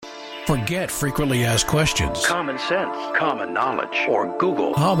Forget frequently asked questions. Common sense, common knowledge, or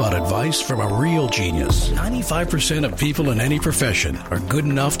Google. How about advice from a real genius? 95% of people in any profession are good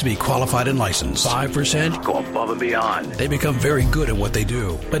enough to be qualified and licensed. 5% go above and beyond. They become very good at what they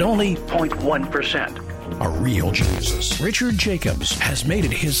do, but only 0.1% are real geniuses. Richard Jacobs has made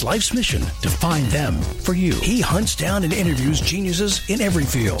it his life's mission to find them for you. He hunts down and interviews geniuses in every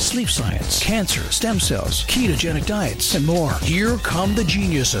field: sleep science, cancer, stem cells, ketogenic diets, and more. Here come the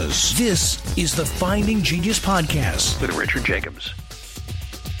geniuses. This is the Finding Genius Podcast with Richard Jacobs.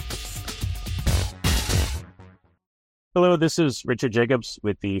 Hello, this is Richard Jacobs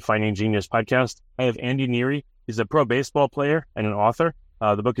with the Finding Genius Podcast. I have Andy Neary. He's a pro baseball player and an author.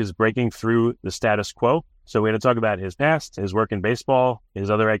 The book is Breaking Through the Status Quo. So we're going to talk about his past, his work in baseball,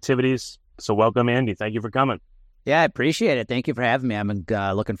 his other activities. So welcome, Andy. Thank you for coming. Yeah, I appreciate it. Thank you for having me. I'm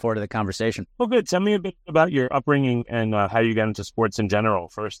looking forward to the conversation. Well, good. Tell me a bit about your upbringing and how you got into sports in general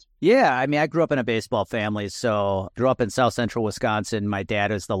first. Yeah, I mean, I grew up in a baseball family. So grew up in South Central Wisconsin. My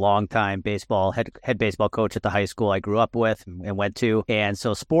dad is the longtime head baseball coach at the high school I grew up with and went to. And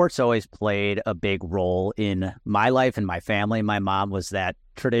so sports always played a big role in my life and my family. My mom was that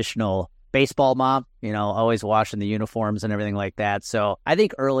traditional baseball mom, always washing the uniforms and everything like that. So I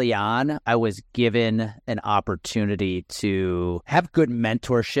think early on, I was given an opportunity to have good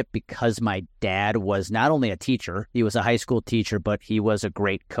mentorship because my dad was not only a teacher, he was a high school teacher, but he was a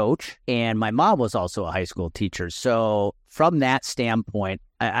great coach. And my mom was also a high school teacher. So from that standpoint,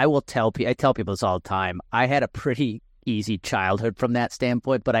 I tell people this all the time. I had a pretty easy childhood from that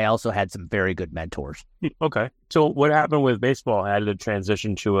standpoint, but I also had some very good mentors. Okay. So what happened with baseball? How did it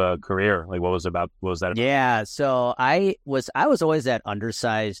transition to a career? Like what was that about? Yeah. So I was always that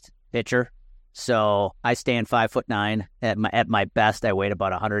undersized pitcher. So I stand 5'9". At my best, I weighed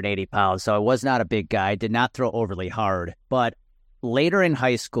about 180 pounds. So I was not a big guy, did not throw overly hard. But later in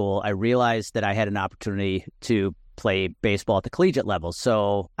high school, I realized that I had an opportunity to play baseball at the collegiate level.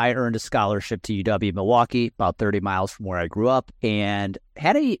 So I earned a scholarship to UW Milwaukee, about 30 miles from where I grew up, and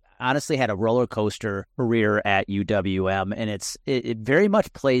honestly had a roller coaster career at UWM. And it very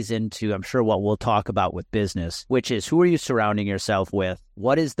much plays into, I'm sure, what we'll talk about with business, which is who are you surrounding yourself with?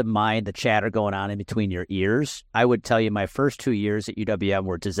 What is the chatter going on in between your ears? I would tell you my first 2 years at UWM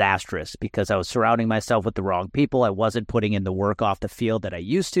were disastrous because I was surrounding myself with the wrong people. I wasn't putting in the work off the field that I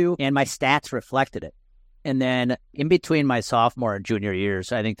used to, and my stats reflected it. And then in between my sophomore and junior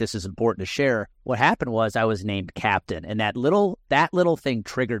years, I think this is important to share. What happened was I was named captain, and that little thing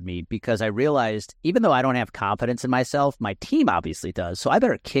triggered me because I realized even though I don't have confidence in myself, my team obviously does. So I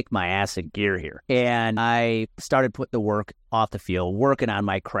better kick my ass in gear here. And I started putting the work off the field, working on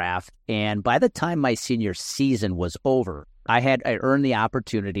my craft. And by the time my senior season was over, I earned the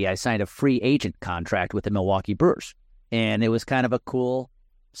opportunity. I signed a free agent contract with the Milwaukee Brewers, and it was kind of a cool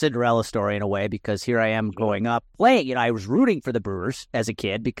Cinderella story in a way, because here I am growing up playing. I was rooting for the Brewers as a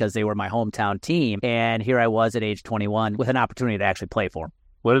kid because they were my hometown team. And here I was at age 21 with an opportunity to actually play for them.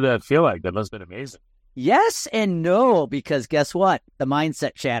 What did that feel like? That must have been amazing. Yes and no, because guess what? The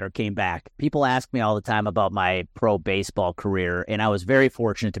mindset chatter came back. People ask me all the time about my pro baseball career, and I was very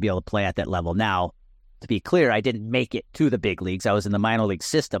fortunate to be able to play at that level. Now, to be clear, I didn't make it to the big leagues. I was in the minor league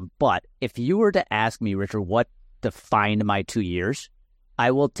system. But if you were to ask me, Richard, what defined my 2 years, I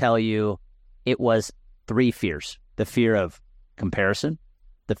will tell you it was 3 fears: the fear of comparison,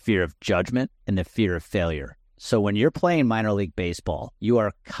 the fear of judgment, and the fear of failure. So when you're playing minor league baseball, you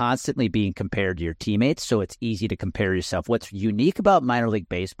are constantly being compared to your teammates, so it's easy to compare yourself. What's unique about minor league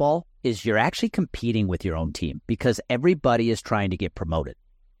baseball is you're actually competing with your own team because everybody is trying to get promoted.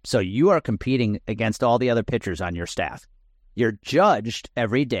 So you are competing against all the other pitchers on your staff. You're judged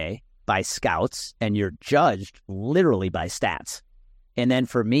every day by scouts, and you're judged literally by stats. And then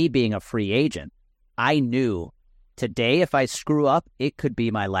for me being a free agent, I knew today if I screw up, it could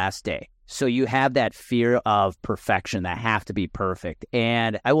be my last day. So you have that fear of perfection, that have to be perfect.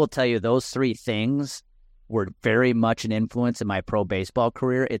 And I will tell you those 3 things were very much an influence in my pro baseball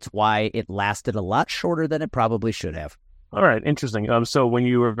career. It's why it lasted a lot shorter than it probably should have. All right, interesting. So when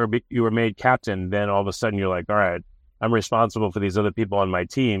you were made captain, then all of a sudden you're like, all right, I'm responsible for these other people on my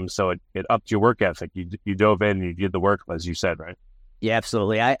team. So it upped your work ethic. You dove in and you did the work, as you said, right? Yeah,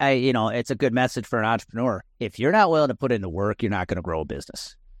 absolutely. I it's a good message for an entrepreneur. If you're not willing to put in the work, you're not going to grow a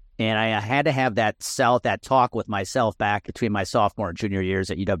business. And I had to have that talk with myself back between my sophomore and junior years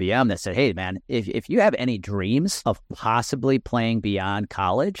at UWM that said, hey, man, if you have any dreams of possibly playing beyond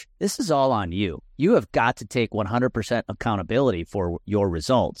college, this is all on you. You have got to take 100% accountability for your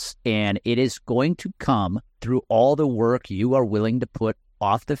results. And it is going to come through all the work you are willing to put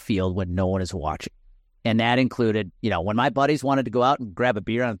off the field when no one is watching. And that included, when my buddies wanted to go out and grab a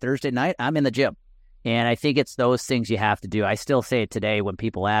beer on Thursday night, I'm in the gym. And I think it's those things you have to do. I still say it today when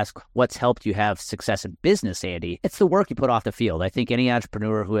people ask, what's helped you have success in business, Andy? It's the work you put off the field. I think any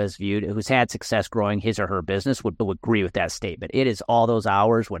entrepreneur who's had success growing his or her business would agree with that statement. It is all those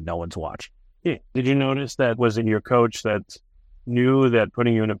hours when no one's watching. Yeah. Did you notice that was it your coach that knew that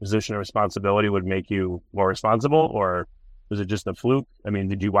putting you in a position of responsibility would make you more responsible, or was it just a fluke? I mean,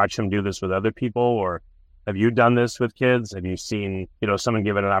 did you watch him do this with other people, or have you done this with kids? Have you seen, someone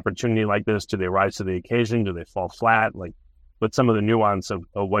given an opportunity like this? Do they rise to the occasion? Do they fall flat? Like, what's some of the nuance of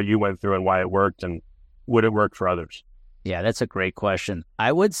what you went through and why it worked, and would it work for others? Yeah, that's a great question.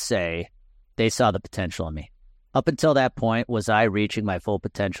 I would say they saw the potential in me. Up until that point, was I reaching my full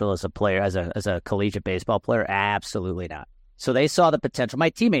potential as a player, as a collegiate baseball player? Absolutely not. So they saw the potential.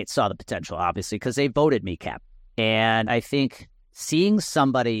 My teammates saw the potential, obviously, because they voted me captain. And I think seeing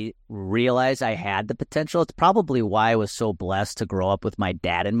somebody realize I had the potential, it's probably why I was so blessed to grow up with my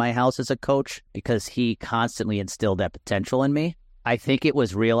dad in my house as a coach, because he constantly instilled that potential in me. I think it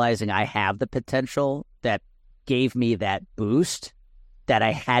was realizing I have the potential that gave me that boost that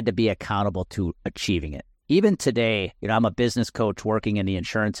I had to be accountable to achieving it. Even today, I'm a business coach working in the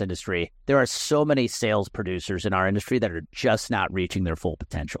insurance industry. There are so many sales producers in our industry that are just not reaching their full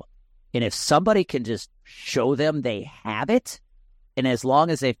potential. And if somebody can just show them they have it, and as long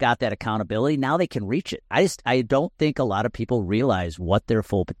as they've got that accountability, now they can reach it. I don't think a lot of people realize what their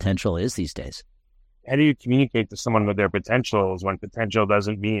full potential is these days. How do you communicate to someone what their potential is when potential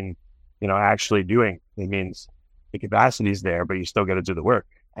doesn't mean, actually doing? It means the capacity is there, but you still got to do the work.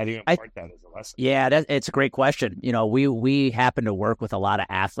 How do you impart that as a lesson? Yeah, it's a great question. We happen to work with a lot of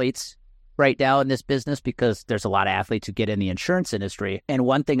athletes right now in this business because there's a lot of athletes who get in the insurance industry. And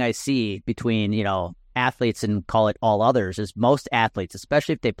one thing I see between, athletes and call it all others is most athletes,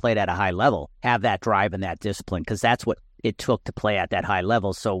 especially if they played at a high level, have that drive and that discipline because that's what it took to play at that high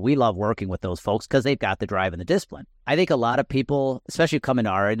level. So we love working with those folks because they've got the drive and the discipline. I think a lot of people, especially come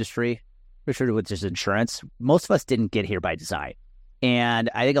into our industry, which is insurance, most of us didn't get here by design. And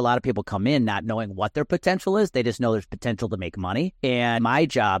I think a lot of people come in not knowing what their potential is. They just know there's potential to make money. And I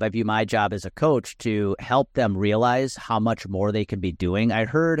view my job as a coach to help them realize how much more they can be doing. I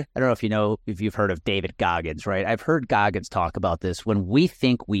don't know if you've heard of David Goggins, right? I've heard Goggins talk about this. When we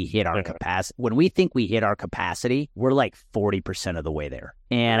think we hit our capacity, we're like 40% of the way there.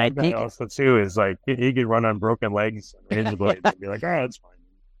 And I think also too is like he could run on broken legs and razor blades and be like, it's fine.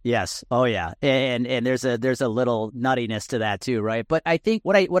 Yes. Oh, yeah. And there's a little nuttiness to that too, right? But I think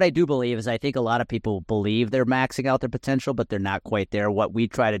what I do believe is I think a lot of people believe they're maxing out their potential, but they're not quite there. What we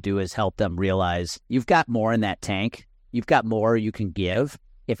try to do is help them realize you've got more in that tank. You've got more you can give.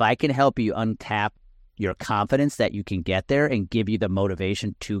 If I can help you untap your confidence that you can get there and give you the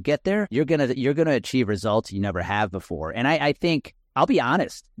motivation to get there, you're gonna achieve results you never have before. And I think, I'll be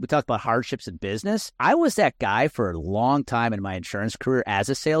honest, we talk about hardships in business. I was that guy for a long time in my insurance career as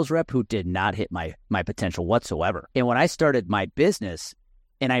a sales rep who did not hit my potential whatsoever. And when I started my business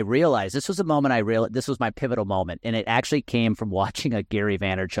and I realized this was this was my pivotal moment. And it actually came from watching a Gary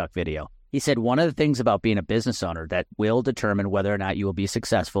Vaynerchuk video. He said, one of the things about being a business owner that will determine whether or not you will be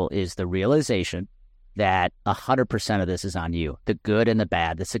successful is the realization that 100% of this is on you, the good and the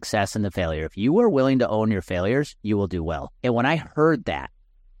bad, the success and the failure. If you are willing to own your failures, you will do well. And when I heard that,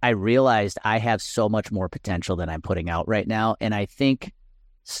 I realized I have so much more potential than I'm putting out right now. And I think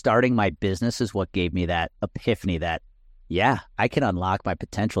starting my business is what gave me that epiphany that, I can unlock my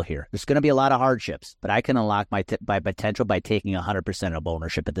potential here. There's going to be a lot of hardships, but I can unlock my potential by taking 100% of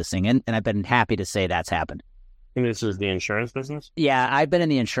ownership of this thing. And I've been happy to say that's happened. And this is the insurance business? Yeah, I've been in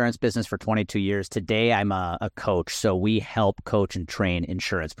the insurance business for 22 years. Today, I'm a coach, so we help coach and train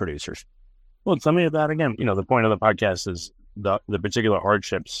insurance producers. Well, tell me about, again, the point of the podcast is the particular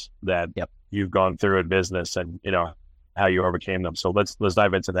hardships that you've gone through in business and, how you overcame them. So let's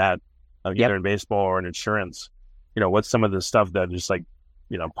dive into that, either in baseball or in insurance. What's some of the stuff that just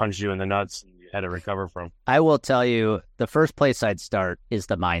punched you in the nuts and you had to recover from? I will tell you, the first place I'd start is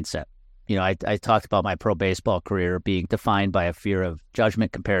the mindset. I talked about my pro baseball career being defined by a fear of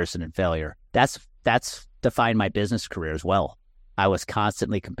judgment, comparison, and failure. That's defined my business career as well. I was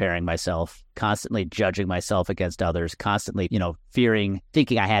constantly comparing myself, constantly judging myself against others, constantly,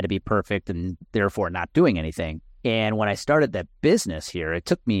 thinking I had to be perfect and therefore not doing anything. And when I started that business here, it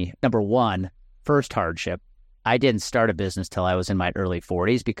took me, number one, first hardship. I didn't start a business till I was in my early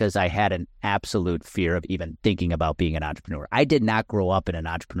 40s because I had an absolute fear of even thinking about being an entrepreneur. I did not grow up in an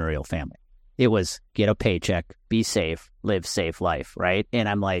entrepreneurial family. It was get a paycheck, be safe, live safe life, right? And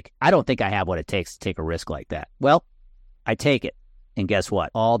I'm like, I don't think I have what it takes to take a risk like that. Well, I take it. And guess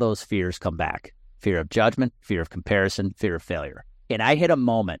what? All those fears come back. fear of judgment, fear of comparison, fear of failure. And I hit a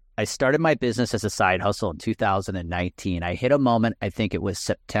moment. I started my business as a side hustle in 2019. I hit a moment, I think it was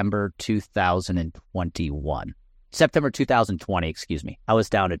September 2020, excuse me. I was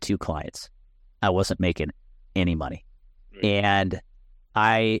down to 2 clients. I wasn't making any money. And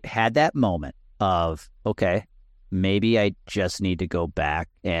I had that moment of, okay, maybe I just need to go back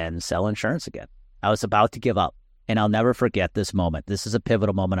and sell insurance again. I was about to give up. And I'll never forget this moment. This is a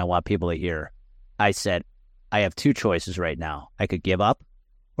pivotal moment I want people to hear. I said, I have 2 choices right now. I could give up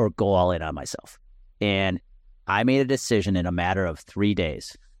or go all in on myself. And I made a decision in a matter of 3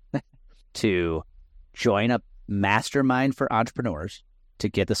 days to join a mastermind for entrepreneurs to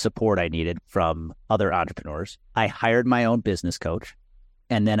get the support I needed from other entrepreneurs. I hired my own business coach,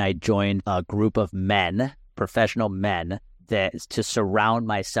 and then I joined a group of men, professional men, to surround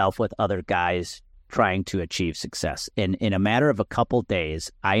myself with other guys trying to achieve success. And in a matter of a couple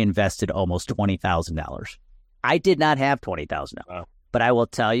days, I invested almost $20,000. I did not have $20,000, but I will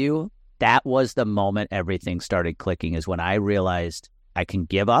tell you, that was the moment everything started clicking, is when I realized I can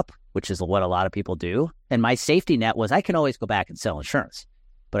give up, which is what a lot of people do. And my safety net was I can always go back and sell insurance.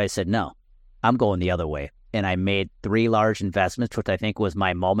 But I said, no, I'm going the other way. And I made 3 large investments, which I think was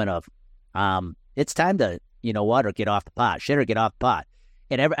my moment of, it's time to, you know what, or get off the pot, shit, or get off the pot.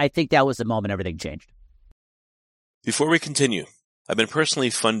 And I think that was the moment everything changed. Before we continue, I've been personally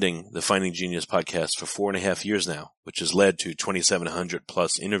funding the Finding Genius podcast for 4.5 years now, which has led to 2,700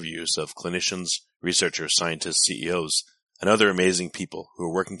 plus interviews of clinicians, researchers, scientists, CEOs, and other amazing people who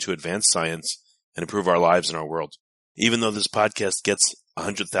are working to advance science and improve our lives and our world. Even though this podcast gets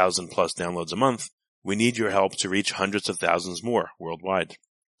 100,000 plus downloads a month, we need your help to reach hundreds of thousands more worldwide.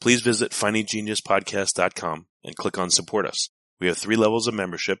 Please visit findinggeniuspodcast.com and click on Support Us. We have 3 levels of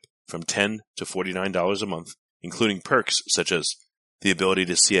membership from $10 to $49 a month, including perks such as the ability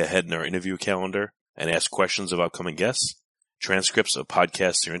to see ahead in our interview calendar and ask questions of upcoming guests, transcripts of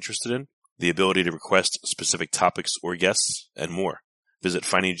podcasts you're interested in, the ability to request specific topics or guests, and more. Visit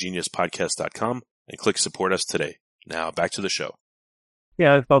findinggeniuspodcast.com and click Support Us today. Now back to the show.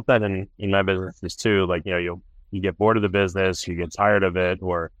 Yeah, I felt that in my businesses too. Like, you know, you get bored of the business, you get tired of it,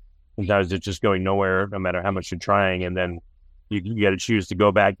 or sometimes it's just going nowhere no matter how much you're trying. And then you got to choose to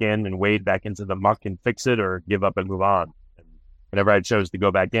go back in and wade back into the muck and fix it, or give up and move on. And whenever I chose to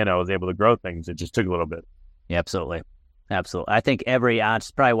go back in, I was able to grow things. It just took a little bit. Yeah, absolutely. Absolutely. I think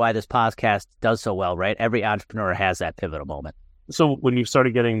it's probably why this podcast does so well, right? Every entrepreneur has that pivotal moment. So when you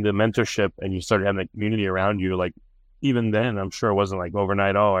started getting the mentorship and you started having a community around you, like even then, I'm sure it wasn't like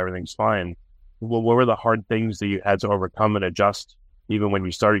overnight, oh, everything's fine. What were the hard things that you had to overcome and adjust even when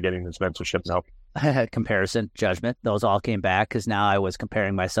you started getting this mentorship and help? Comparison, judgment, those all came back because now I was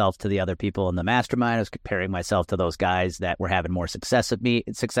comparing myself to the other people in the mastermind. I was comparing myself to those guys that were having more success than me.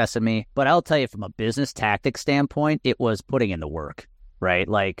 But I'll tell you, from a business tactic standpoint, it was putting in the work, right?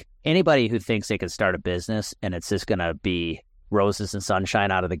 Like anybody who thinks they can start a business and it's just going to be roses and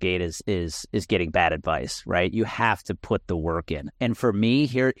sunshine out of the gate is getting bad advice, right? You have to put the work in. And for me,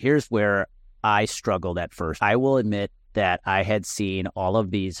 here's where I struggled at first. I will admit that I had seen all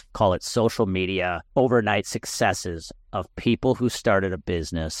of these, call it social media, overnight successes of people who started a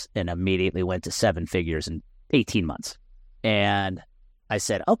business and immediately went to 7 figures in 18 months. And I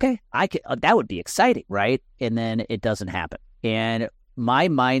said, okay, that would be exciting, right? And then it doesn't happen. And my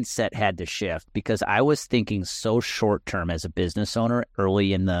mindset had to shift because I was thinking so short term as a business owner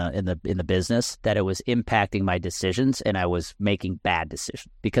early in the business that it was impacting my decisions, and I was making bad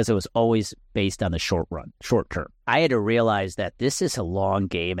decisions because it was always based on the short term. I had to realize that this is a long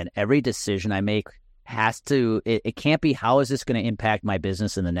game, and every decision I make it can't be, how is this going to impact my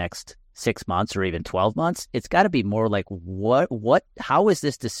business in the next 6 months or even 12 months? It's got to be more like, how is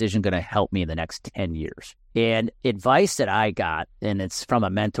this decision going to help me in the next 10 years? And advice that I got, and it's from a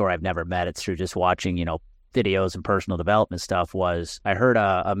mentor I've never met, it's through just watching, videos and personal development stuff, was I heard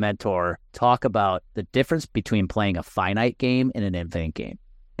a mentor talk about the difference between playing a finite game and an infinite game.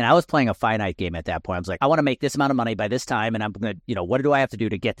 And I was playing a finite game at that point. I was like, I want to make this amount of money by this time, and I'm going to, what do I have to do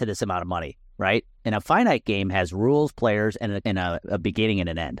to get to this amount of money, right? And a finite game has rules, players, and a beginning and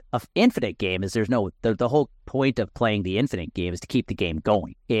an end. An infinite game is the whole point of playing the infinite game is to keep the game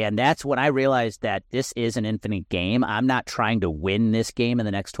going. And that's when I realized that this is an infinite game. I'm not trying to win this game in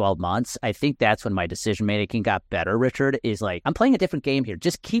the next 12 months. I think that's when my decision making got better, Richard, is like, I'm playing a different game here.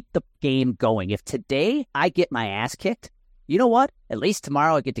 Just keep the game going. If today I get my ass kicked, you know what? At least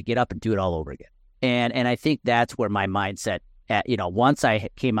tomorrow I get to get up and do it all over again. And I think that's where my mindset once I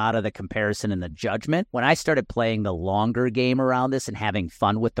came out of the comparison and the judgment, when I started playing the longer game around this and having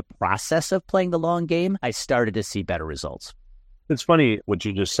fun with the process of playing the long game, I started to see better results. It's funny what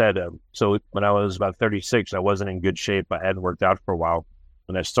you just said. So when I was about 36, I wasn't in good shape. I hadn't worked out for a while.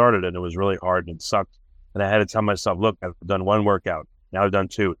 When I started it was really hard and it sucked. And I had to tell myself, look, I've done one workout. Now I've done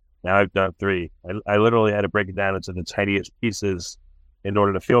two. Now I've done three. I literally had to break it down into the tiniest pieces in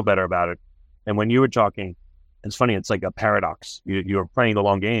order to feel better about it. And when you were talking, it's funny, it's like a paradox. You were playing the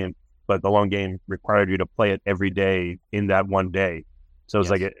long game, but the long game required you to play it every day in that one day. So it's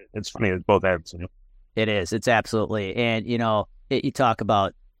like, it's funny, it's both ends. You know? It is. It's absolutely. And, you talk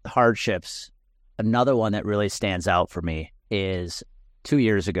about hardships. Another one that really stands out for me is 2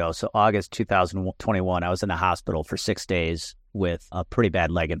 years ago. So August 2021, I was in the hospital for 6 days with a pretty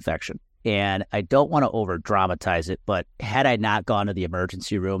bad leg infection. And I don't want to over dramatize it, but had I not gone to the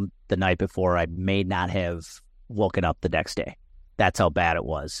emergency room the night before, I may not have woken up the next day. That's how bad it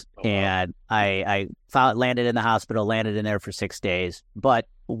was. Oh, wow. And I landed in the hospital, landed in there for 6 days. But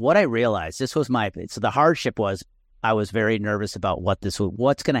what I realized, so the hardship was I was very nervous about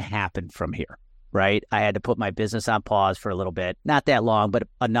what's going to happen from here, right? I had to put my business on pause for a little bit, not that long, but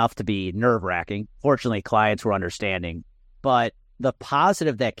enough to be nerve-wracking. Fortunately, clients were understanding. But the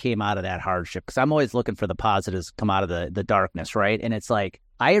positive that came out of that hardship, because I'm always looking for the positives come out of the darkness, right? And it's like,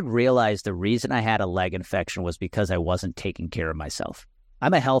 I had realized the reason I had a leg infection was because I wasn't taking care of myself.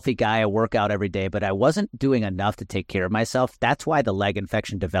 I'm a healthy guy. I work out every day, but I wasn't doing enough to take care of myself. That's why the leg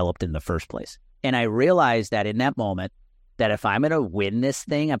infection developed in the first place. And I realized that in that moment, that if I'm going to win this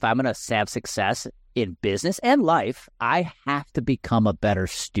thing, if I'm going to have success in business and life, I have to become a better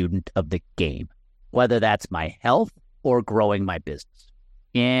student of the game, whether that's my health or growing my business.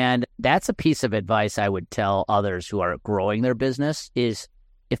 And that's a piece of advice I would tell others who are growing their business is,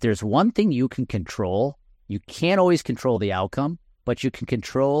 if there's one thing you can control, you can't always control the outcome, but you can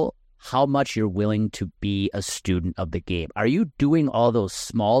control how much you're willing to be a student of the game. Are you doing all those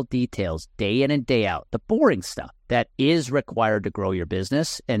small details day in and day out, the boring stuff that is required to grow your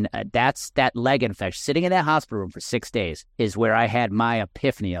business? And that's that leg infection. Sitting in that hospital room for 6 days is where I had my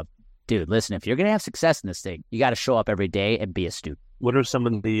epiphany of, dude, listen, if you're going to have success in this thing, you got to show up every day and be a student. What are some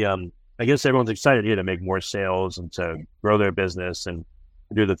of the, I guess everyone's excited here to make more sales and to grow their business and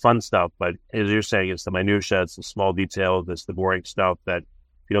do the fun stuff. But as you're saying, it's the minutia, it's the small details, it's the boring stuff that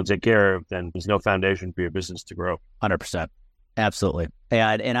if you don't take care of, then there's no foundation for your business to grow. 100%. Absolutely.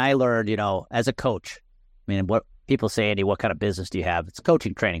 And I learned, as a coach, I mean, what people say, Andy, what kind of business do you have? It's a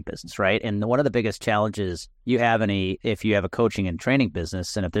coaching training business, right? And one of the biggest challenges you have if you have a coaching and training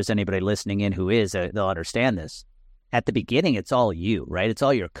business, and if there's anybody listening in who is, they'll understand this. At the beginning, it's all you, right? It's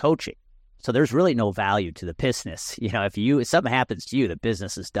all your coaching. So there's really no value to the business. If something happens to you, the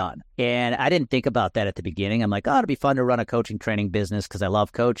business is done. And I didn't think about that at the beginning. I'm like, it'd be fun to run a coaching training business because I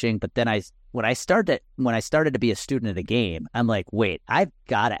love coaching. But then when I started to be a student of the game, I'm like, wait, I've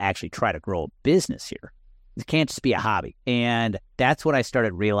got to actually try to grow a business here. It can't just be a hobby. And that's when I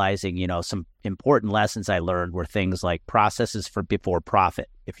started realizing, some important lessons I learned were things like processes before profit.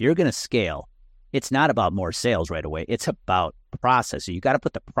 If you're going to scale, it's not about more sales right away. It's about process. So you got to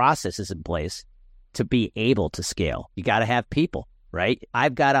put the processes in place to be able to scale. You got to have people, right?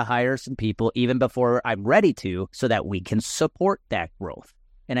 I've got to hire some people even before I'm ready to, so that we can support that growth.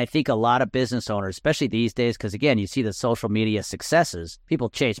 And I think a lot of business owners, especially these days, because again, you see the social media successes, people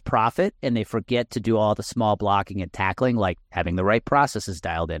chase profit and they forget to do all the small blocking and tackling, like having the right processes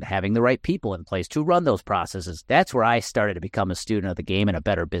dialed in, having the right people in place to run those processes. That's where I started to become a student of the game and a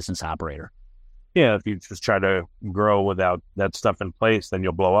better business operator. Yeah, if you just try to grow without that stuff in place, then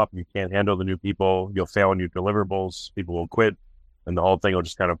you'll blow up. You can't handle the new people. You'll fail on your deliverables. People will quit, and the whole thing will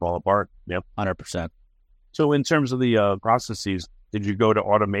just kind of fall apart. Yep, 100%. So in terms of the processes, did you go to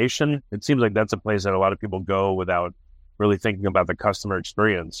automation? It seems like that's a place that a lot of people go without really thinking about the customer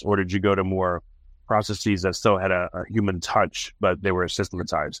experience. Or did you go to more processes that still had a human touch, but they were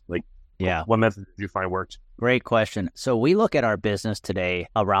systematized? Yeah. What method did you find worked? Great question. So we look at our business today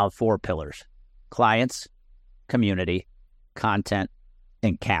around 4 pillars: clients, community, content,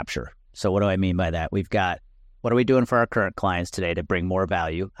 and capture. So what do I mean by that? We've got, what are we doing for our current clients today to bring more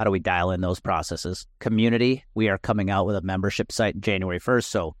value? How do we dial in those processes? Community, we are coming out with a membership site January 1st.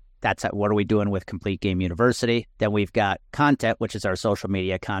 So that's what are we doing with Complete Game University? Then we've got content, which is our social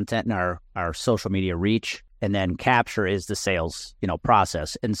media content and our social media reach. And then capture is the sales,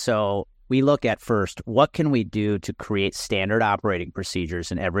 process. And so we look at first, what can we do to create standard operating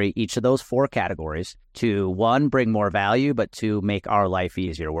procedures in each of those 4 categories to, 1, bring more value, but 2, make our life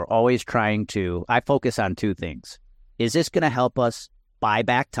easier. We're always I focus on 2 things. Is this going to help us buy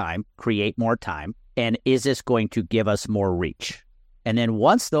back time, create more time? And is this going to give us more reach? And then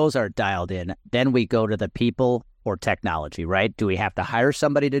once those are dialed in, then we go to the people or technology, right? Do we have to hire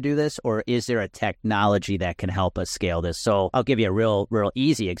somebody to do this, or is there a technology that can help us scale this? So I'll give you a real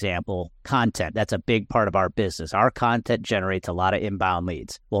easy example. Content. That's a big part of our business. Our content generates a lot of inbound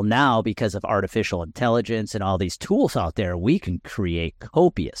leads. Well, now because of artificial intelligence and all these tools out there, we can create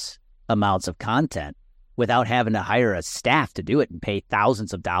copious amounts of content without having to hire a staff to do it and pay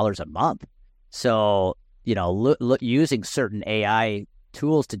thousands of dollars a month. So, using certain AI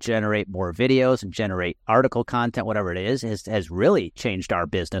tools to generate more videos and generate article content, whatever it is, has really changed our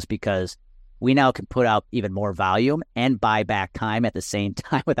business because we now can put out even more volume and buy back time at the same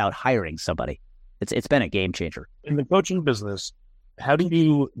time without hiring somebody. It's been a game changer. In the coaching business, how do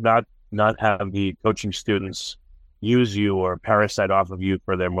you not have the coaching students use you or parasite off of you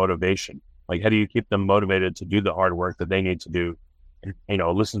for their motivation? Like, how do you keep them motivated to do the hard work that they need to do and,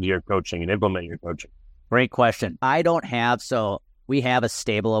 listen to your coaching and implement your coaching? Great question. We have a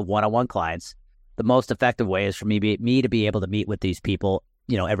stable of one-on-one clients. The most effective way is for me to be able to meet with these people,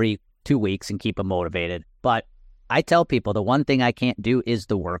 every 2 weeks and keep them motivated. But I tell people the one thing I can't do is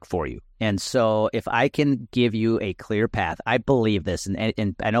the work for you. And so if I can give you a clear path, I believe this,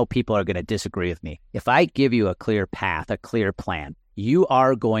 and I know people are going to disagree with me. If I give you a clear path, a clear plan, you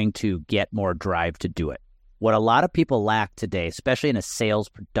are going to get more drive to do it. What a lot of people lack today, especially in a sales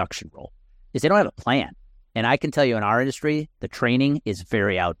production role, is they don't have a plan. And I can tell you in our industry, the training is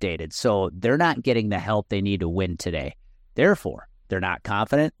very outdated. So they're not getting the help they need to win today. Therefore, they're not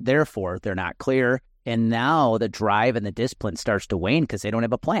confident. Therefore, they're not clear. And now the drive and the discipline starts to wane because they don't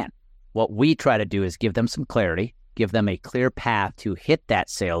have a plan. What we try to do is give them some clarity, give them a clear path to hit that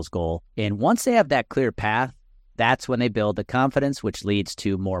sales goal. And once they have that clear path, that's when they build the confidence, which leads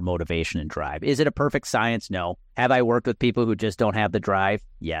to more motivation and drive. Is it a perfect science? No. Have I worked with people who just don't have the drive?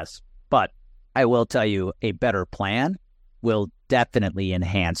 Yes. But I will tell you, a better plan will definitely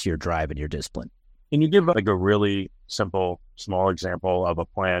enhance your drive and your discipline. Can you give like a really simple, small example of a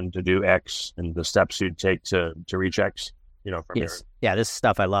plan to do X and the steps you'd take to reach X? From yes. Yeah, this is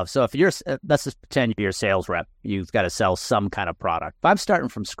stuff I love. So if let's just pretend you're a sales rep, you've got to sell some kind of product. If I'm starting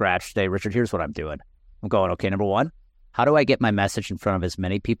from scratch today, Richard, here's what I'm doing. I'm going, okay, number one, how do I get my message in front of as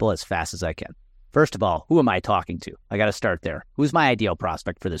many people as fast as I can? First of all, who am I talking to? I got to start there. Who's my ideal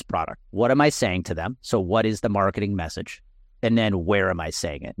prospect for this product? What am I saying to them? So what is the marketing message? And then where am I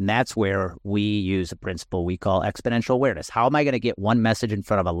saying it? And that's where we use a principle we call exponential awareness. How am I going to get one message in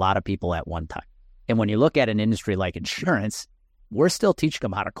front of a lot of people at one time? And when you look at an industry like insurance, we're still teaching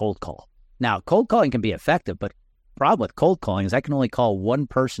them how to cold call. Now, cold calling can be effective, but the problem with cold calling is I can only call one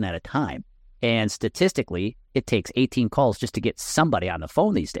person at a time. And statistically, it takes 18 calls just to get somebody on the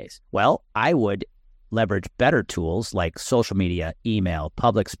phone these days. Well, I would leverage better tools like social media, email,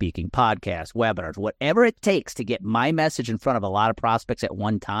 public speaking, podcasts, webinars, whatever it takes to get my message in front of a lot of prospects at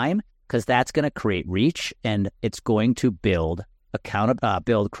one time, because that's going to create reach and it's going to build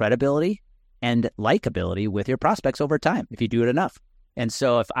credibility and likability with your prospects over time if you do it enough. And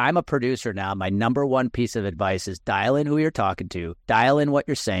so if I'm a producer now, my number one piece of advice is dial in who you're talking to, dial in what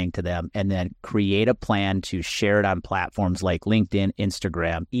you're saying to them, and then create a plan to share it on platforms like LinkedIn,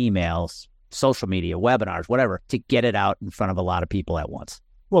 Instagram, emails, social media, webinars, whatever, to get it out in front of a lot of people at once.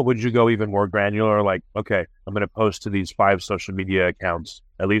 Well, would you go even more granular? Like, okay, I'm going to post to these 5 social media accounts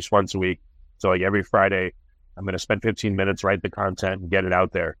at least once a week. So like every Friday, I'm going to spend 15 minutes, write the content and get it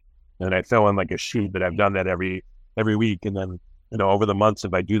out there. And I fill in like a sheet that I've done that every week. And then, over the months,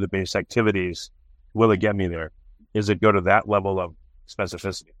 if I do the base activities, will it get me there? Is it go to that level of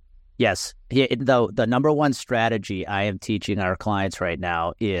specificity? Yes. The number one strategy I am teaching our clients right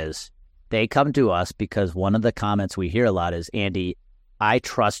now is they come to us because one of the comments we hear a lot is, Andy, I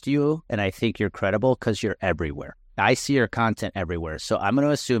trust you and I think you're credible because you're everywhere. I see your content everywhere. So I'm going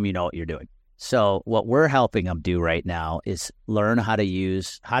to assume you know what you're doing. So what we're helping them do right now is learn how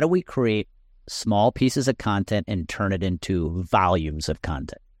do we create small pieces of content and turn it into volumes of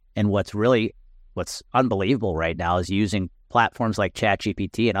content. And what's unbelievable right now is using platforms like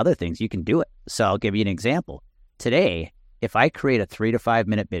ChatGPT and other things, you can do it. So I'll give you an example. Today, if I create a 3 to 5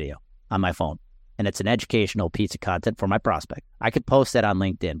 minute video on my phone, and it's an educational piece of content for my prospect, I could post that on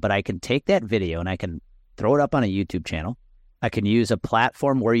LinkedIn, but I can take that video and I can throw it up on a YouTube channel. I can use a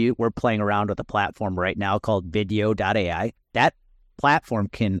platform we're playing around with a platform right now called video.ai. That platform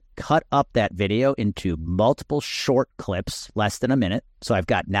can cut up that video into multiple short clips, less than a minute. So I've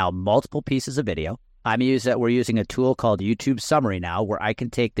got now multiple pieces of video. We're using a tool called YouTube Summary now, where I can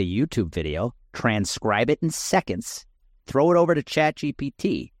take the YouTube video, transcribe it in seconds, throw it over to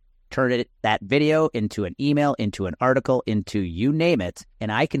ChatGPT, turn that video into an email, into an article, into you name it,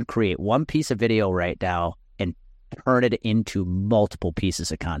 and I can create one piece of video right now and turn it into multiple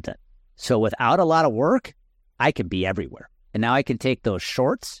pieces of content. So without a lot of work, I can be everywhere. And now I can take those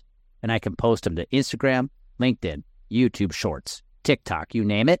shorts and I can post them to Instagram, LinkedIn, YouTube Shorts, TikTok, you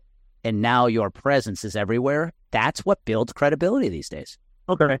name it. And now your presence is everywhere. That's what builds credibility these days.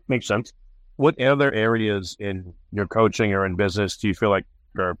 Okay, makes sense. What other areas in your coaching or in business do you feel like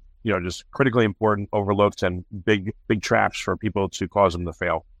are, just critically important, overlooked, and big traps for people to cause them to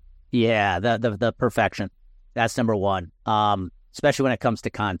fail? Yeah, the perfection. That's number one, especially when it comes to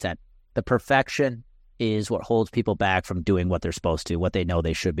content. The perfection is what holds people back from doing what they're supposed to, what they know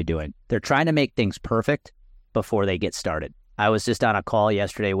they should be doing. They're trying to make things perfect before they get started. I was just on a call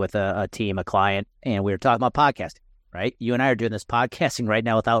yesterday with a team, a client, and we were talking about podcasting, right? You and I are doing this podcasting right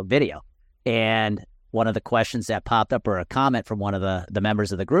now without video. And one of the questions that popped up, or a comment from one of the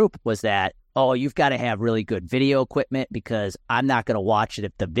members of the group, was that, oh, you've got to have really good video equipment because I'm not going to watch it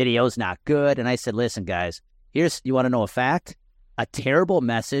if the video's not good. And I said, listen, guys, you want to know a fact? A terrible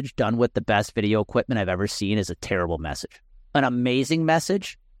message done with the best video equipment I've ever seen is a terrible message. An amazing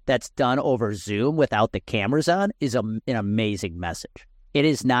message that's done over Zoom without the cameras on is an amazing message. It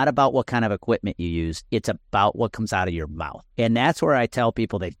is not about what kind of equipment you use. It's about what comes out of your mouth. And that's where I tell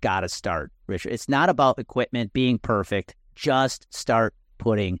people they've got to start, Richard. It's not about equipment being perfect. Just start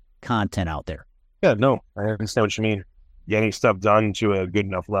putting content out there. Yeah, no, I understand what you mean. Getting stuff done to a good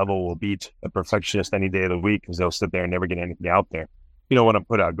enough level will beat a perfectionist any day of the week because they'll sit there and never get anything out there. You don't want to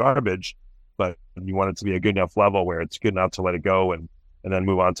put out garbage, but you want it to be a good enough level where it's good enough to let it go and then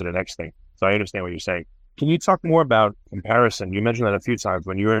move on to the next thing. So I understand what you're saying. Can you talk more about comparison? You mentioned that a few times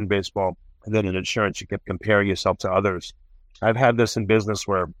when you were in baseball and then in insurance, you kept comparing yourself to others. I've had this in business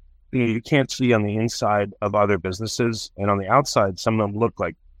where you can't see on the inside of other businesses, and on the outside, some of them look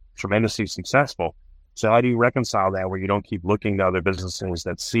like tremendously successful. So how do you reconcile that where you don't keep looking to other businesses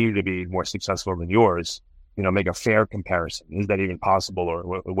that seem to be more successful than yours, make a fair comparison? Is that even possible, or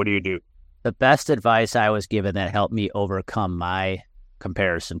what do you do? The best advice I was given that helped me overcome my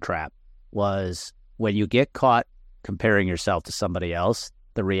comparison trap was, when you get caught comparing yourself to somebody else,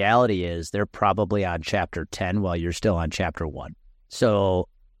 the reality is they're probably on chapter 10 while you're still on chapter 1. So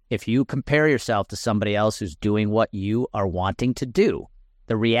if you compare yourself to somebody else who's doing what you are wanting to do,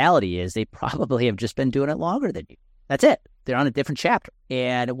 the reality is they probably have just been doing it longer than you. That's it. They're on a different chapter.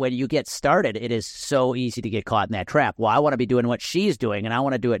 And when you get started, it is so easy to get caught in that trap. Well, I want to be doing what she's doing and I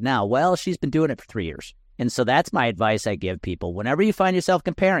want to do it now. Well, she's been doing it for 3 years. And so that's my advice I give people. Whenever you find yourself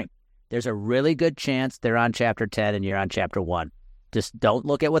comparing, there's a really good chance they're on chapter 10 and you're on chapter 1. Just don't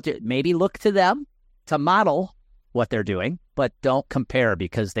look at maybe look to them to model what they're doing, but don't compare,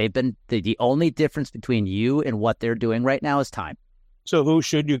 because they've been the only difference between you and what they're doing right now is time. So who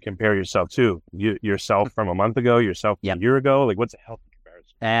should you compare yourself to? Yourself from a month ago, yourself a year ago? Like, what's a healthy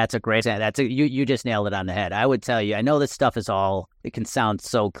comparison? That's a great, you just nailed it on the head. I would tell you, I know this stuff it can sound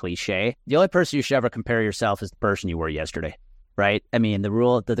so cliche. The only person you should ever compare yourself is the person you were yesterday. Right? I mean,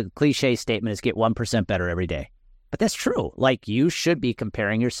 the cliche statement is get 1% better every day. But that's true. Like, you should be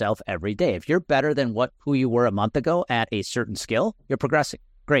comparing yourself every day. If you're better than who you were a month ago at a certain skill, you're progressing.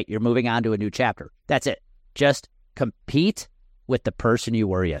 Great. You're moving on to a new chapter. That's it. Just compete with the person you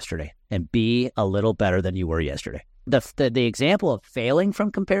were yesterday and be a little better than you were yesterday. The example of failing from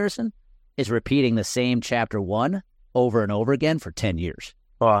comparison is repeating the same chapter 1 over and over again for 10 years.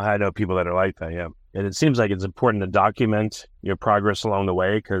 Well, I know people that are like that, yeah. And it seems like it's important to document your progress along the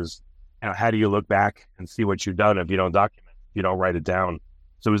way, because how do you look back and see what you've done if you don't document, if you don't write it down?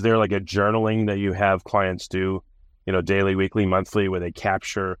 So is there like a journaling that you have clients do, daily, weekly, monthly, where they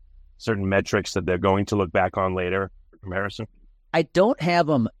capture certain metrics that they're going to look back on later for comparison? I don't have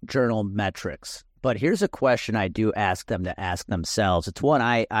them journal metrics, but here's a question I do ask them to ask themselves. It's one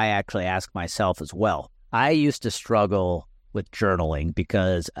I actually ask myself as well. I used to struggle with journaling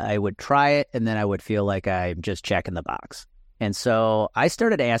because I would try it and then I would feel like I'm just checking the box. And so I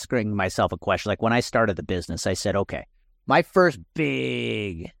started asking myself a question. Like, when I started the business, I said, okay, my first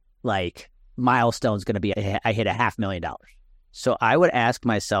big milestone is going to be I hit $500,000. So I would ask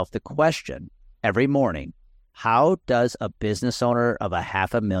myself the question every morning, how does a business owner of a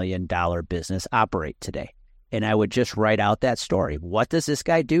 $500,000 business operate today? And I would just write out that story. What does this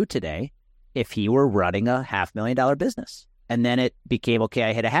guy do today if he were running a $500,000 business? And then it became, okay,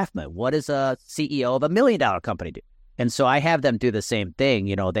 I hit $500,000. What does a CEO of $1 million company do? And so I have them do the same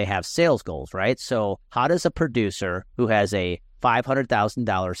thing. They have sales goals, right? So how does a producer who has a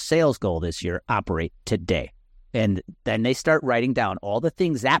 $500,000 sales goal this year operate today? And then they start writing down all the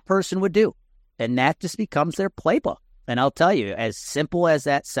things that person would do. And that just becomes their playbook. And I'll tell you, as simple as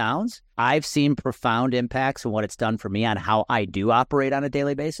that sounds, I've seen profound impacts in what it's done for me on how I do operate on a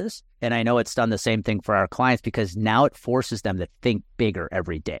daily basis. And I know it's done the same thing for our clients, because now it forces them to think bigger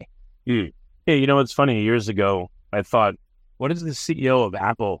every day. Hey, you know, it's funny. Years ago, I thought, what does the CEO of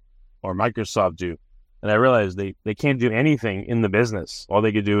Apple or Microsoft do? And I realized they can't do anything in the business. All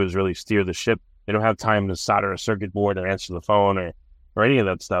they could do is really steer the ship. They don't have time to solder a circuit board or answer the phone or any of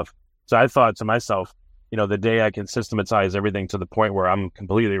that stuff. So I thought to myself, you know, the day I can systematize everything to the point where I'm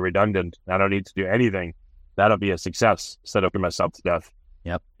completely redundant, I don't need to do anything, that'll be a success instead of myself to death.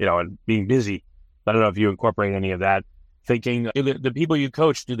 Yep. You know, and being busy. I don't know if you incorporate any of that thinking. The people you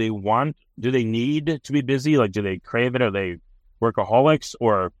coach, do they need to be busy? Like, do they crave it? Are they workaholics,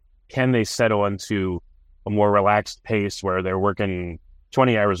 or can they settle into a more relaxed pace where they're working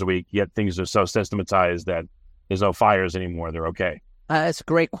 20 hours a week, yet things are so systematized that there's no fires anymore? They're okay. That's a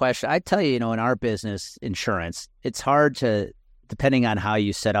great question. I tell you, in our business, insurance, it's hard to, depending on how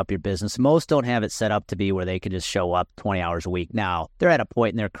you set up your business, most don't have it set up to be where they can just show up 20 hours a week. Now, they're at a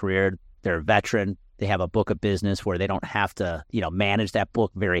point in their career, they're a veteran, they have a book of business where they don't have to, manage that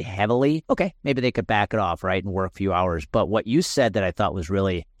book very heavily. Okay, maybe they could back it off, right, and work a few hours. But what you said that I thought was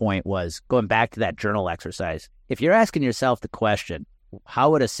really point was going back to that journal exercise. If you're asking yourself the question,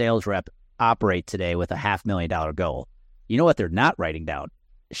 how would a sales rep operate today with a $500,000 goal? You know what they're not writing down?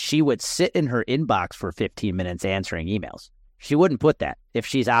 She would sit in her inbox for 15 minutes answering emails. She wouldn't put that if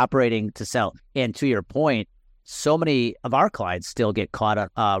she's operating to sell. And to your point, so many of our clients still get caught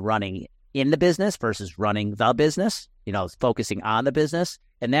running in the business versus running the business, focusing on the business.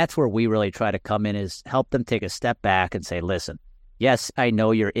 And that's where we really try to come in, is help them take a step back and say, listen, yes, I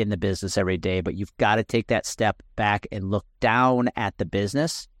know you're in the business every day, but you've got to take that step back and look down at the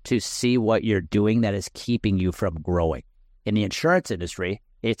business to see what you're doing that is keeping you from growing. In the insurance industry,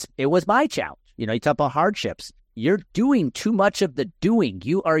 it was my challenge. You talk about hardships. You're doing too much of the doing.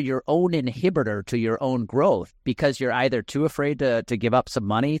 You are your own inhibitor to your own growth because you're either too afraid to give up some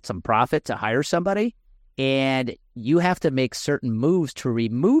money, some profit to hire somebody, and you have to make certain moves to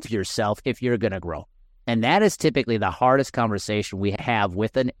remove yourself if you're going to grow. And that is typically the hardest conversation we have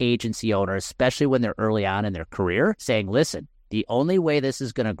with an agency owner, especially when they're early on in their career, saying, listen, the only way this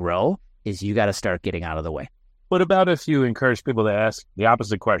is going to grow is you got to start getting out of the way. What about if you encourage people to ask the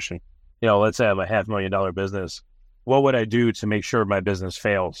opposite question? Let's say I have a $500,000 business. What would I do to make sure my business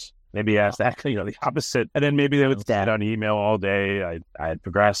fails? Maybe ask that, the opposite. And then maybe they would sit on email all day. I'd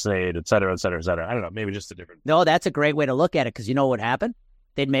procrastinate, et cetera, et cetera, et cetera. I don't know, maybe just a different. No, that's a great way to look at it, because you know what would happen?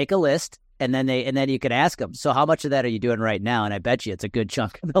 They'd make a list, and then you could ask them, so how much of that are you doing right now? And I bet you it's a good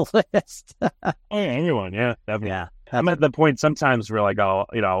chunk of the list. Oh, yeah, everyone. Yeah, definitely. Yeah. I'm at the point sometimes where I don't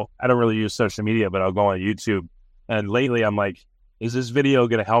really use social media, but I'll go on YouTube. And lately I'm like, is this video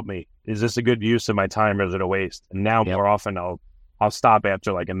going to help me? Is this a good use of my time, or is it a waste? And now more often I'll stop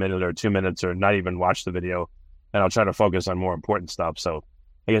after like a minute or 2 minutes, or not even watch the video, and I'll try to focus on more important stuff. So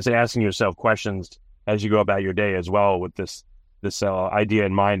I guess asking yourself questions as you go about your day as well, with this idea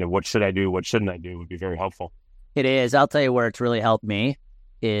in mind of what should I do, what shouldn't I do, would be very helpful. It is. I'll tell you where it's really helped me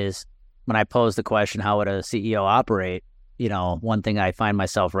is when I pose the question, how would a CEO operate? One thing I find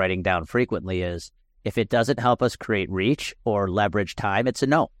myself writing down frequently is, if it doesn't help us create reach or leverage time, it's a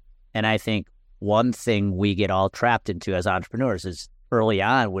no. And I think one thing we get all trapped into as entrepreneurs is early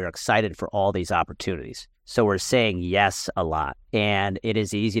on, we're excited for all these opportunities. So we're saying yes a lot. And it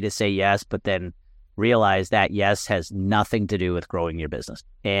is easy to say yes, but then realize that yes has nothing to do with growing your business.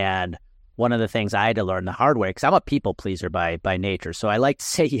 And one of the things I had to learn the hard way, because I'm a people pleaser by nature, so I like to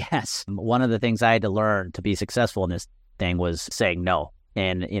say yes. One of the things I had to learn to be successful in this thing was saying no.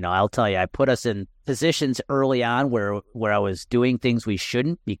 And, I'll tell you, I put us in positions early on where I was doing things we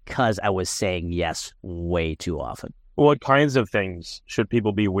shouldn't because I was saying yes way too often. What kinds of things should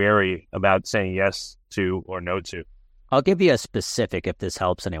people be wary about saying yes to or no to? I'll give you a specific if this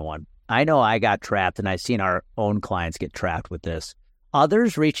helps anyone. I know I got trapped, and I've seen our own clients get trapped with this.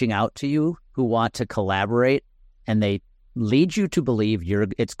 Others reaching out to you who want to collaborate, and they lead you to believe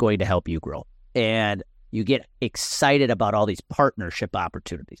it's going to help you grow. And you get excited about all these partnership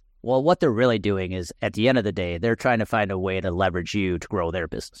opportunities. Well, what they're really doing is, at the end of the day, they're trying to find a way to leverage you to grow their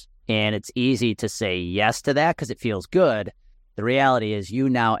business. And it's easy to say yes to that because it feels good. The reality is you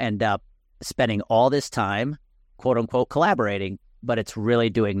now end up spending all this time, quote unquote, collaborating, but it's really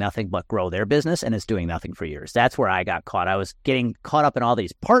doing nothing but grow their business, and it's doing nothing for yours. That's where I got caught. I was getting caught up in all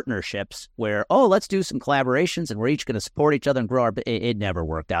these partnerships where, let's do some collaborations and we're each going to support each other and grow it never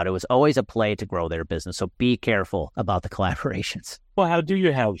worked out. It was always a play to grow their business. So be careful about the collaborations. Well, how do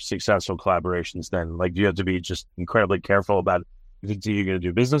you have successful collaborations then? Like, do you have to be just incredibly careful about who you're going to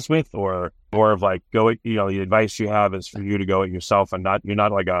do business with, or more of like the advice you have is for you to go it yourself, and you're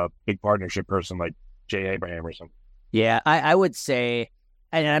not like a big partnership person like Jay Abraham or something? Yeah, I would say,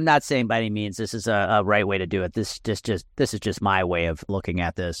 and I'm not saying by any means this is a right way to do it. This is just my way of looking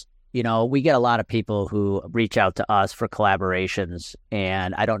at this. we get a lot of people who reach out to us for collaborations,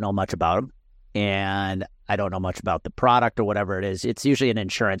 and I don't know much about them, and I don't know much about the product or whatever it is. It's usually an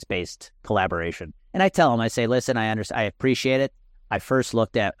insurance-based collaboration. And I tell them, I say, listen, I understand, I appreciate it.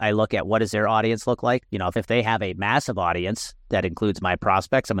 I look at what does their audience look like? If they have a massive audience that includes my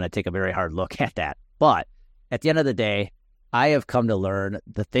prospects, I'm going to take a very hard look at that. But at the end of the day, I have come to learn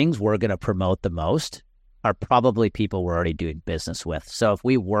the things we're going to promote the most are probably people we're already doing business with. So if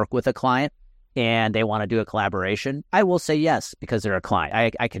we work with a client and they want to do a collaboration, I will say yes because they're a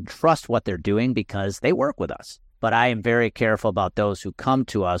client. I can trust what they're doing because they work with us. But I am very careful about those who come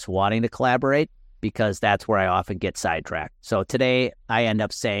to us wanting to collaborate because that's where I often get sidetracked. So today I end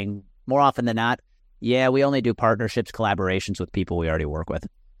up saying more often than not, yeah, we only do partnerships, collaborations with people we already work with.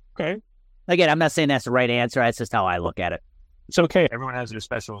 Okay. Again, I'm not saying that's the right answer. That's just how I look at it. It's okay. Everyone has their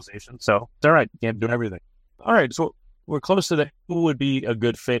specialization. So it's all right. You can't do everything. All right. So we're close to who would be a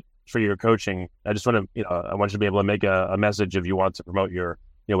good fit for your coaching. I just want to, I want you to be able to make a message if you want to promote your,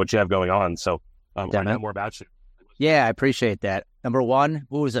 what you have going on. So I know more about you. Yeah, I appreciate that. Number one,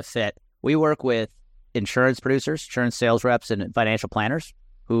 who is a fit? We work with insurance producers, insurance sales reps, and financial planners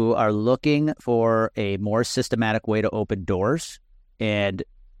who are looking for a more systematic way to open doors and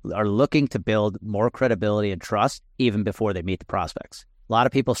are looking to build more credibility and trust even before they meet the prospects. A lot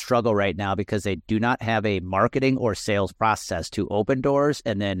of people struggle right now because they do not have a marketing or sales process to open doors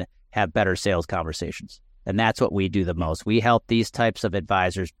and then have better sales conversations. And that's what we do the most. We help these types of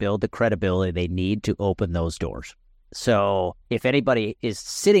advisors build the credibility they need to open those doors. So if anybody is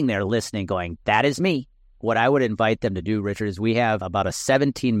sitting there listening going, that is me, what I would invite them to do, Richard, is we have about a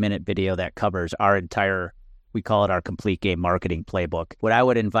 17-minute video that covers our entire, we call it our complete game marketing playbook. What I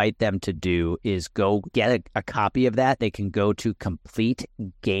would invite them to do is go get a copy of that. They can go to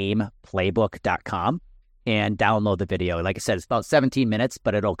completegameplaybook.com and download the video. Like I said, it's about 17 minutes,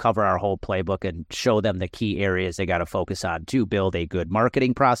 but it'll cover our whole playbook and show them the key areas they got to focus on to build a good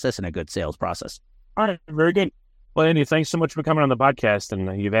marketing process and a good sales process. All right. Very good. Well, Andy, thanks so much for coming on the podcast,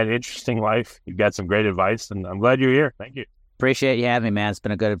 and you've had an interesting life. You've got some great advice, and I'm glad you're here. Thank you. Appreciate you having me, man. It's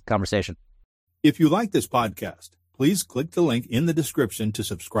been a good conversation. If you like this podcast, please click the link in the description to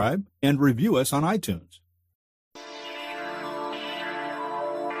subscribe and review us on iTunes.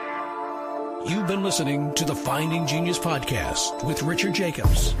 You've been listening to the Finding Genius podcast with Richard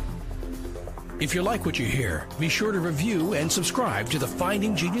Jacobs. If you like what you hear, be sure to review and subscribe to the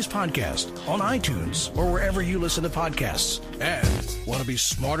Finding Genius podcast on iTunes or wherever you listen to podcasts. And want to be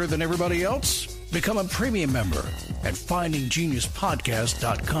smarter than everybody else? Become a premium member at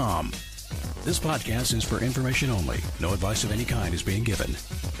findinggeniuspodcast.com. This podcast is for information only. No advice of any kind is being given.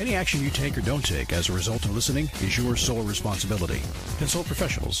 Any action you take or don't take as a result of listening is your sole responsibility. Consult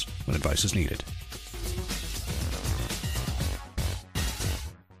professionals when advice is needed.